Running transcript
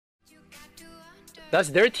That's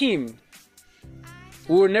their team.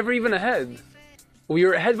 We were never even ahead. We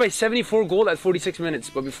were ahead by 74 gold at 46 minutes,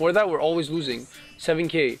 but before that, we're always losing.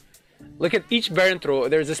 7k. Look at each Baron throw.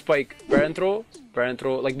 There's a spike. Baron throw,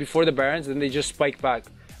 like before the Barons, then they just spike back.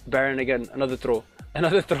 Baron again, another throw.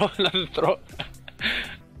 Another throw, another throw.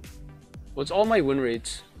 What's all my win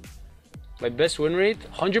rates? My best win rate?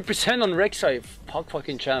 100% on Rek'Sai.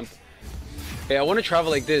 Fucking champ. Hey, I want to travel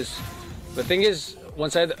like this. The thing is,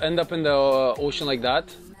 once I end up in the ocean like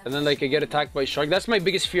that, and then like I get attacked by a shark, that's my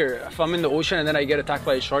biggest fear. If I'm in the ocean and then I get attacked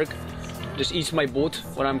by a shark, just eats my boat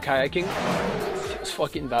when I'm kayaking. It's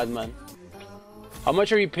fucking bad, man. How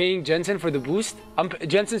much are you paying Jensen for the boost?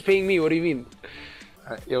 Jensen's paying me, what do you mean?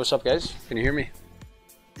 Yo, what's up guys? Can you hear me?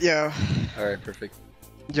 Yo. Alright, perfect.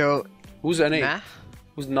 Yo. Who's NA? Nah?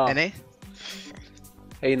 Who's nah? NA?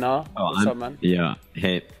 Hey, nah. Oh, what's up, man? Yeah.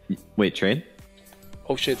 Hey, wait, trade?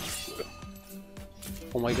 Oh shit.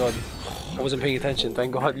 Oh my god. I wasn't paying attention.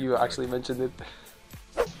 Thank god you actually mentioned it.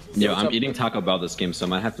 Yo, I'm eating Taco Bell this game, so I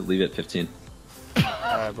might have to leave at 15.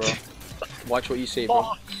 Alright, bro. Watch what you say,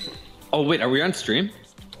 bro. Oh, wait, are we on stream?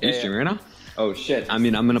 Are you streaming right now? Oh, shit. I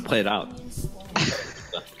mean, I'm gonna play it out.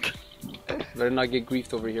 Better not get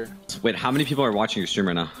griefed over here. Wait, how many people are watching your stream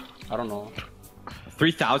right now? I don't know.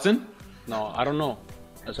 3,000? No, I don't know.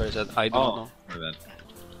 That's what I said. I don't know. My bad.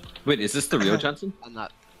 Wait, is this the real Jensen? I'm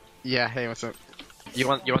not. Yeah, hey, what's up? You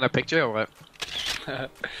want a picture or what?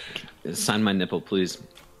 Sign my nipple, please.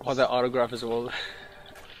 Oh, that autograph as well.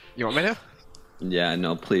 You want me to? Yeah,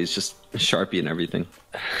 no, please, just Sharpie and everything.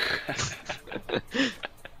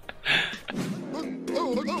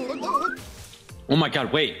 Oh my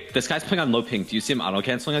god, wait, this guy's playing on low ping. Do you see him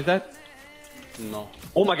auto-canceling like that? No.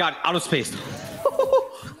 Oh my god, auto-spaced.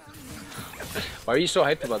 Why are you so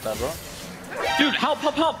hyped about that, bro? Dude, help,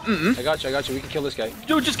 help, help! I got you, we can kill this guy.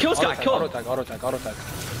 Dude, just kill this guy, kill him! Auto attack.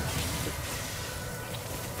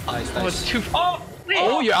 Nice. Oh, it's too... Oh!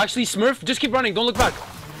 Oh, you're actually Smurf? Just keep running, don't look back.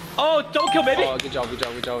 Oh, don't kill baby! Oh, good job.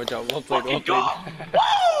 Well played.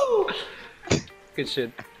 Woo! Good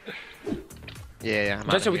shit. Yeah.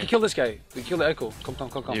 Jensen, we can kill this guy. We can kill the Echo. Come.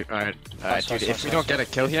 Alright, dude, if we don't get a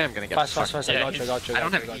kill here, I'm gonna get Fast. I got you. I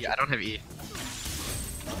don't have E.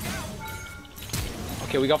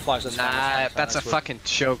 Okay, we got flash. That's fine. That's a fucking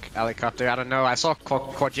choke, Alicopter. I don't know. I saw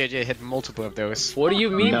Quad JJ hit multiple of those. What do you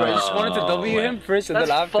mean, bro? I just wanted to W him first and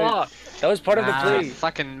then after. That was part of the play. I'm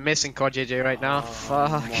fucking missing Quad JJ right now.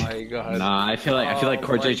 Fuck. Oh my god. Nah, I feel like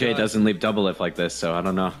Core JJ doesn't leave double lift like this, so I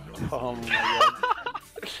don't know. Oh my god.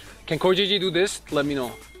 Can Core JJ do this? Let me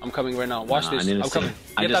know. I'm coming right now. Watch this. I'm coming.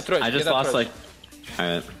 I just lost like...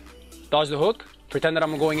 Alright. Dodge the hook. Pretend that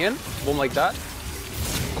I'm going in. Boom, like that.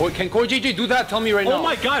 Can Core JJ do that? Tell me right now. Oh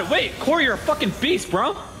my god, wait! Core, you're a fucking beast,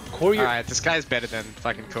 bro! Core, alright, this guy's better than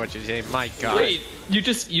fucking Core JJ. My god. Wait, you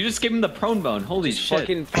just gave him the prone bone. Holy shit.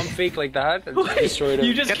 Fucking pump fake like that. And just destroyed him.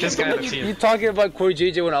 You just get this guy on the team. You talking about Core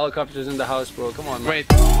JJ when Alicopter's in the house, bro. Come on, man. Wait.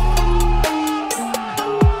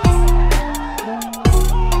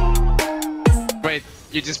 Wait,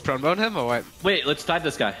 you just prone bone him or what? Wait, let's dive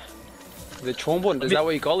this guy. The TromBone, is that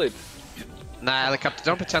what you call it? Nah, Alicopter,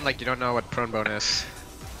 don't pretend like you don't know what prone bone is.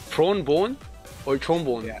 Prone bone or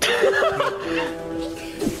trombone? Yeah.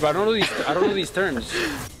 But I don't know these terms.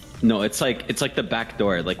 No, it's like the back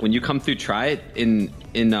door. Like when you come through try in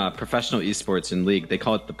professional esports in league, they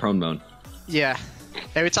call it the prone bone. Yeah.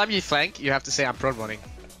 Every time you flank, you have to say I'm prone boning.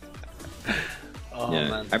 Oh, yeah.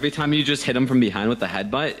 man. Every time you just hit him from behind with the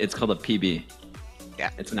headbutt, it's called a PB. Yeah.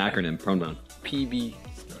 It's an acronym, prone bone. PB.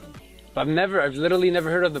 I've literally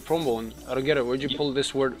never heard of the trombone. I don't get it. Where'd you pull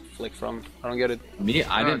this word flick from? I don't get it. Me?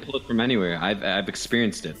 I didn't pull it from anywhere. I've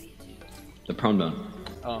experienced it. The prone bone.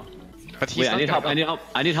 Oh. But he's Wait, I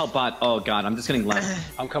need help, bot. Oh god, I'm just getting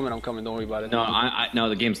left. I'm coming. Don't worry about it. No,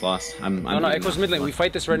 the game's lost. No, Echo's mid lane. We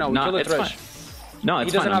fight this right now. We kill the Thresh. No,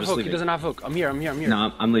 it's he doesn't fine. have hook. He doesn't have hook. I'm here.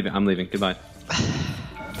 No, I'm leaving. Goodbye.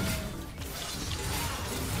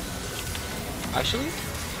 Actually,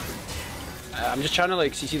 I'm just trying to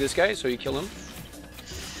like CC this guy so you kill him.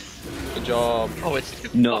 Good job. Oh, it's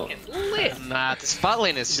fucking lit. Nah, the spot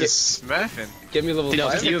lane is just smurfing. Get me level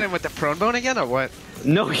 5. Did you hit him with the prone bone again or what?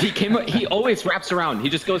 No, he always wraps around. He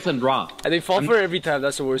just goes in raw. And they fall for it every time.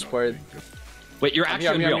 That's the worst part. Wait, you're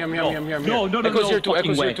actually real. I'm here. No, Echo's here too.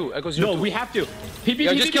 Echo's here too. No, we have to.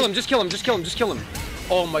 Yeah, just kill him.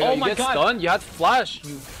 Oh my god, you get stunned? You had flash.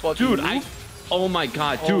 You fucking dude, oh my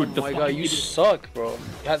god, dude. Oh my god, you suck, bro.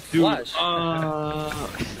 You had flash.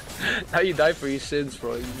 Now you die for your sins,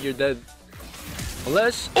 bro. You're dead.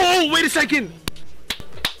 Unless... Oh, wait a second!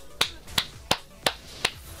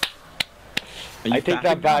 I take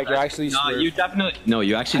that back. You're actually No, you definitely... No,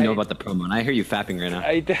 you actually know about the promo, and I hear you fapping right now.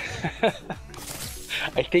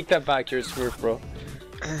 I take that back. You're a smurf, bro.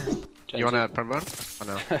 You wanna promote? Oh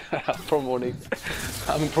no. Promoting.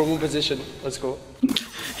 I'm in promo position. Let's go.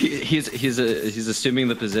 He's assuming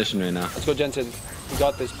the position right now. Let's go, Jensen. You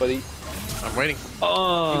got this, buddy. I'm waiting.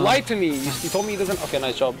 Oh. You lied to me. You told me he doesn't. Okay,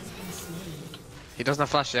 nice job. He doesn't have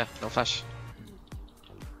flash, yeah. No flash.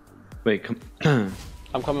 Wait, come.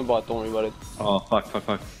 I'm coming bot. Don't worry about it. Oh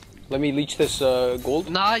fuck. Let me leech this gold.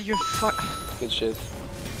 Nah, you're fuck. Good shit.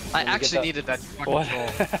 I Let me actually get that. needed that fucking What? goal.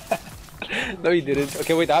 No, you didn't.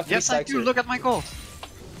 Okay, wait. I have to Yes, I do. here. Look at my goal.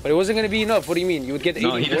 But it wasn't gonna be enough. What do you mean? You would get 80.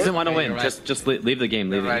 No, he doesn't want to Yeah, win. you're right. Just leave the game.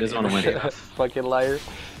 Leave it. Right, He doesn't want to win. Fucking liar.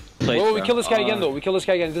 Play, Oh, we bro. kill this guy again though. We kill this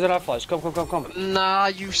guy again. He doesn't have flash. Come. Nah,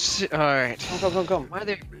 you alright. Come. Why are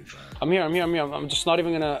they? I'm here. I'm just not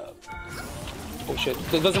even gonna. Oh shit.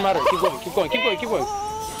 It doesn't matter. Keep going.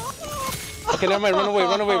 Okay, never mind. Run away.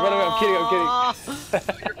 I'm kidding.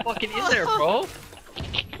 You're fucking in there, bro.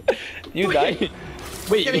 You died.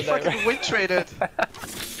 Wait, Getting fucking win traded.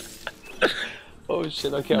 Oh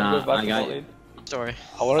shit. Okay, Nah, I'm going back I to got the you. lane. Sorry.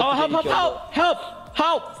 I wanted Oh, to get you killed, help!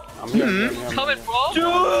 though. I'm here. Coming, bro.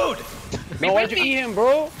 Dude! No, why'd you eat him,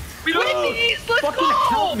 bro? We win these. Let's Fucking go.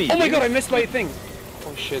 help me! Oh my dude. god, I missed my thing.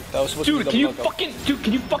 Oh shit, that was supposed Dude, to can be you double knockout.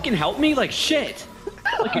 can you fucking help me? Like shit!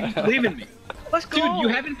 Like you just leave in me. Let's go. Dude, you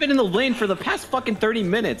haven't been in the lane for the past fucking 30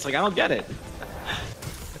 minutes. Like I don't get it.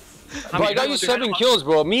 Bro, I got you 7 kills,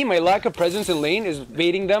 bro. Me, my lack of presence in lane is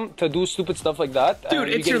baiting them to do stupid stuff like that. Dude,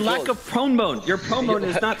 it's your lack of ProMode. Your ProMode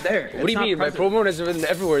is not there. What do you mean? My promo has been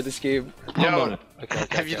everywhere this game. Yo, Okay,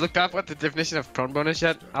 have you looked up what the definition of prone bonus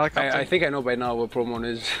yet, Alicopter? I think I know by now what promo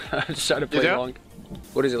is. I'm just trying to play do? along.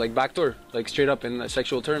 What is it, like backdoor? Like straight up in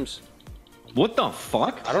sexual terms? What the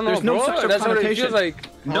fuck? I don't know, There's no bro. sexual That's what it connotation. feels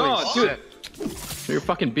like. No, Holy dude. You're a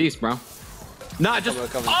fucking beast, bro. Nah, just.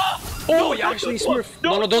 Come on. Oh, Oh, you actually smurf.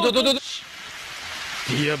 No, don't. Don't.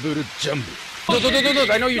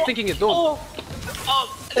 I know you're thinking it. Don't.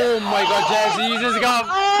 Oh my god, Jazzy, you just got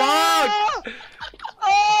fucked!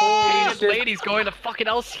 Holy This shit. lady's going to fucking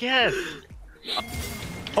LCS.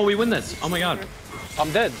 Oh, we win this. Oh my god.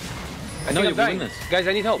 I'm dead. I No, think you I'm dying. win this. Guys,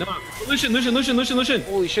 I need help. No, Lucian.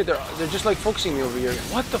 Holy shit, they're just like focusing me over here.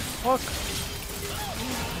 What the fuck?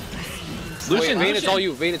 Lucian, Vayne, it's all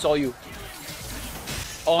you. Vayne, it's all you.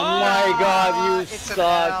 Oh my god, you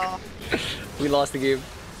suck. We lost the game.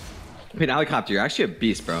 Wait, Alicopter, you're actually a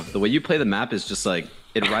beast, bro. The way you play the map is just like,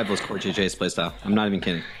 it rivals Core JJ's playstyle. I'm not even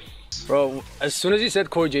kidding. Bro, as soon as you said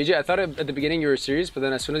Core JJ, I thought at the beginning you were serious, but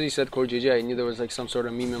then as soon as you said Core JJ, I knew there was like some sort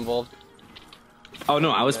of meme involved. Oh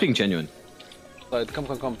no, I was being genuine. But come.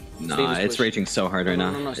 Stay in Nah, this it's bush. raging so hard right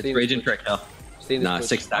No, now. stay It's in this raging bush. for a kill. Stay in this Nah, bush.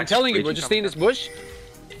 6 I'm stacks. telling you, bro, Raging. just stay in this bush.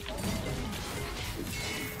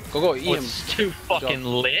 Go, eat him. It's too fucking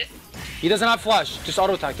lit. He doesn't have flash, just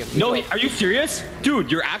auto attack him. No, are you serious?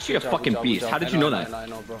 Dude, you're actually a fucking beast. How did you know that? I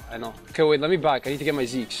know, bro. I know. Okay, wait, let me back. I need to get my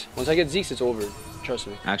Zeeks. Once I get Zeeks, it's over. Trust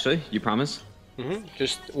me. Actually, you promise?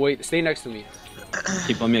 Just wait, stay next to me.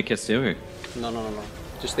 Keep blowing me a kiss too, or? No.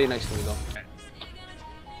 Just stay next to me, though.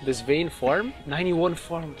 This Vayne farm? 91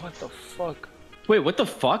 farm, what the fuck? Wait, what the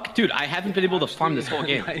fuck? Dude, I haven't been able to farm this whole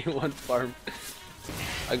game. 91 farm.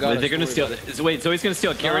 I got They're gonna steal it. Wait, Zoe's gonna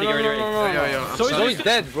steal it. Get ready, get ready, get ready. Yo, I'm Zoe's Zoe's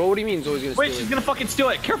dead, bro. What do you mean Zoe's gonna Wait, steal she's it? gonna fucking steal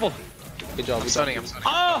it. Careful. Good job. I'm stunning.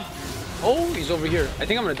 Oh! Oh, he's over here. I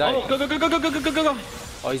think I'm gonna die. Oh, go.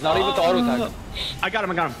 Oh, he's not able to auto attack. I got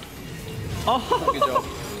him. Oh! Good job.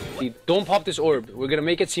 Don't pop this orb. We're gonna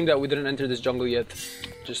make it seem that we didn't enter this jungle yet.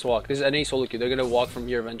 Just walk. This is NA solo queue. They're gonna walk from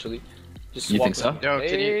here eventually. Just You walk think so? them. Yo,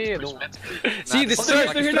 can you... Yeah, don't... See this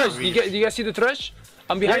thrush, they're here now. You guys see the thrush?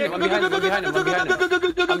 I'm behind him. I'm behind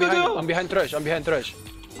thrush.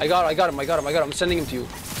 I got him. I'm sending him to you.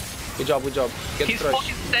 Good job. Get He's the thrush.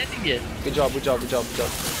 fucking sending it. Good job.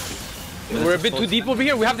 We're a bit too deep over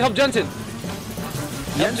here. We have to help Jensen.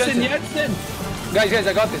 Jensen! Guys,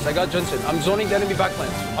 I got this. I got Jensen. I'm zoning the enemy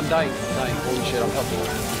backline. I'm dying. Holy shit, I'm helping.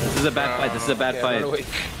 This is a bad fight. Run away.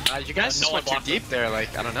 you guys just went too deep there,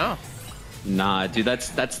 like, I don't know. Nah, dude,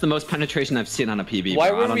 that's the most penetration I've seen on a PB. Why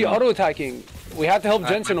bro. I weren't don't we know. auto-attacking? We had to help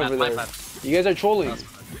Jensen my over bad, there. my bad. You guys are trolling.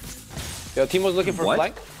 Yo, team was looking for What?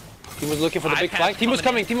 flank. Team was looking for the I big passed flank. Team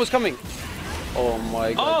was coming. Oh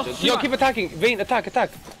my god. Oh, Yo, fuck. keep attacking. Vayne, attack.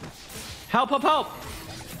 Help!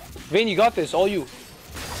 Vayne, you got this. All you.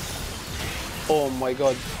 Oh my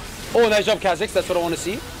god. Oh, nice job, Kha'Zix. That's what I want to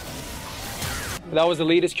see. That was the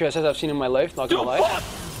latest QSS I've seen in my life, not gonna lie.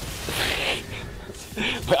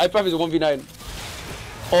 My iPad is a 1v9.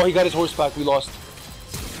 Oh, he got his horse back. We lost.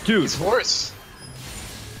 Dude, His horse.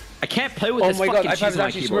 I can't play with Oh this my god, fucking iPad cheese is on my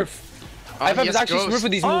actually keyboard. smurf. Oh, iPad he is has actually ghost. smurf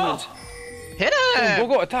with these movements. Hit him!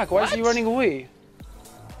 Go, attack. Why is he running away?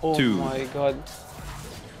 Oh Dude. my god.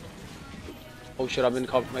 Oh shit, my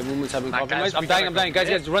movements have been That compromised. guy's I'm dying,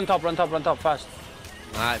 guys, run top, fast.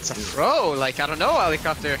 It's a throw. Like, I don't know,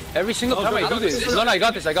 Alicopter. Every single time I do this. No, I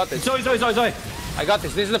got this. Zoe. I got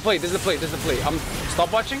this. This is the play. I'm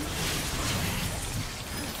stopwatching.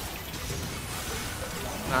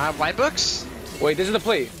 ybooks? Wait, this is the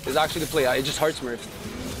play. This is actually the play. It just heart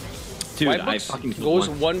smurfed. Dude, I ybooks fucking goes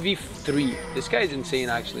won. 1v3. This guy is insane,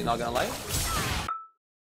 actually. Not gonna lie.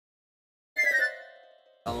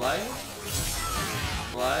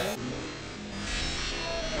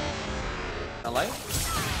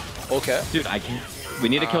 Okay. Dude, I can't. We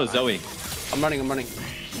need to kill Zoe. I'm running.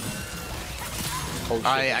 Oh, shit.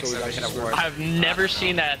 I accidentally hit a ward. I've never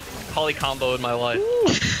seen that poly combo in my life.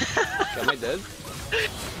 Am I dead?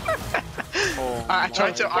 Oh I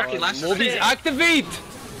tried to my arc God. last Mobies minute. activate!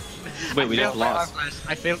 Wait, we just lost.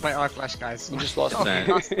 I failed my arc flash, guys. You just lost.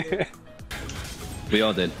 Nah. We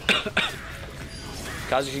all did.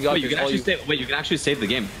 Kazuki got Wait, this. you can actually save the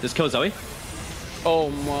game. Just kill Zoe. Oh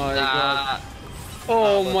my God.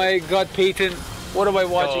 Oh my God, Peyton. What am I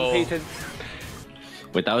watching, No. Peyton?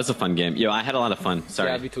 Wait, that was a fun game. Yo, I had a lot of fun.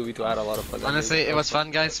 Sorry. Yeah, me too. I had a lot of fun. Honestly, it was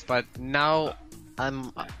fun, guys, but now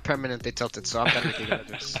I'm permanently tilted, so I'm done with the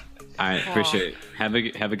others. All right, appreciate it. Have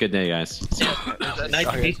a good day, guys. Nice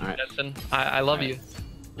to meet you, Alright. Jensen. I love you.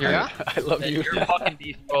 Yeah? I love you. You're a fucking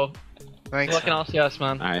beast, bro. Thanks. Fucking LCS,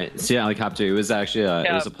 man. All right, see you, Alicopter. It was actually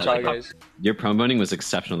it was a pleasure. Sorry, guys. Your promoting was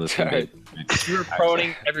exceptional this Sorry. game. You were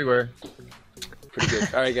proning everywhere. Pretty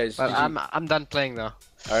good. All right, guys. But GG. I'm done playing though. All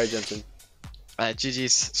right, Jensen.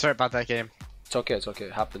 GG's. Sorry about that game. It's okay.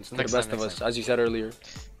 It happens. To the Next best time, of next us, as you said earlier.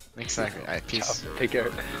 Exactly. Alright, peace. Take care.